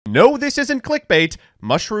No, this isn't clickbait.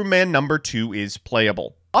 Mushroom Man number 2 is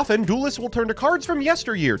playable. Often, duelists will turn to cards from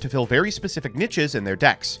yesteryear to fill very specific niches in their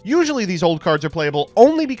decks. Usually, these old cards are playable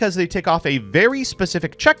only because they tick off a very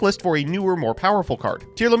specific checklist for a newer, more powerful card.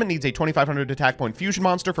 Tier Limit needs a 2500 attack point fusion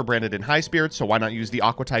monster for branded in high spirits, so why not use the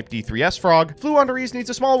Aqua-type D3S frog? Fluonderies needs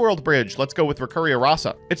a small world bridge, let's go with Recurria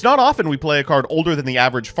Rasa. It's not often we play a card older than the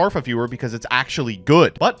average Farfa viewer because it's actually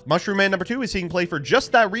good. But Mushroom Man number 2 is seeing play for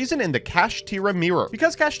just that reason in the Kashtira Mirror.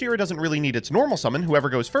 Because Kashtira doesn't really need its normal summon, whoever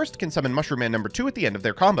goes first can summon Mushroom Man number 2 at the end of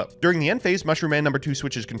their combo. During the end phase, Mushroom Man number 2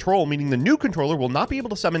 switches control, meaning the new controller will not be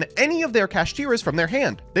able to summon any of their Kashtiras from their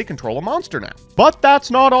hand. They control a monster now. But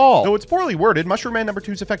that's not all. Though it's poorly worded, Mushroom Man number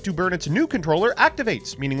 2's effect to burn its new controller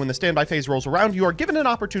activates, meaning when the standby phase rolls around, you are given an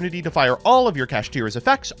opportunity to fire all of your Kashtira's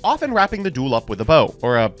effects, often wrapping the duel up with a bow.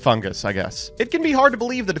 Or a fungus, I guess. It can be hard to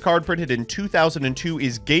believe that a card printed in 2002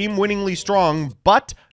 is game-winningly strong, but